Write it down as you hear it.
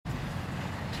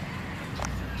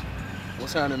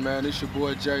What's happening, man? It's your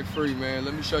boy Jay Free, man.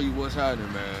 Let me show you what's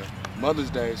happening, man. Mother's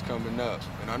Day is coming up,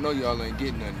 and I know y'all ain't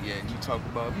getting nothing yet. And you talk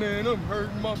about, man, I'm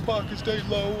hurting, my pockets stay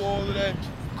low, all of that.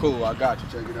 Cool, I got you.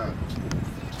 Check it out.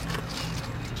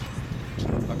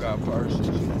 I got purses,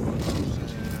 you know what I'm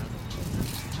saying?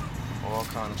 All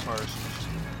kind of purses.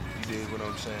 You dig what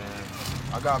I'm saying?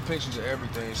 I got pictures of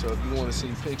everything, so if you want to see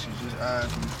pictures, just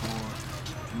ask me for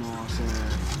it. You know what I'm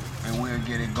saying? And we'll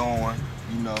get it going,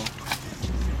 you know.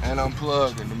 And I'm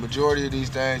plugging. The majority of these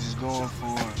things is going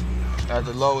for at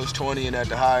the lowest 20 and at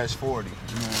the highest 40. You know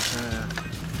what I'm saying?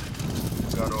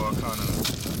 Got all kind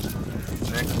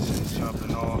of necklaces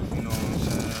jumping off, you know what I'm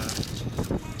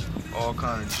saying? All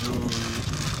kind of jewelry,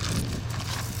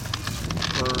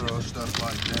 pearls, stuff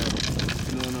like that.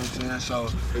 You know what I'm saying? So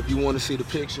if you want to see the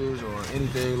pictures or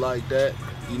anything like that,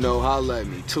 you know, holla at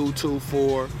me.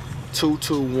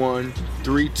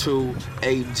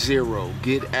 224-221-3280.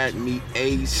 Get at me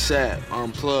ASAP.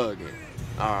 I'm plugging.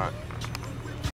 All right.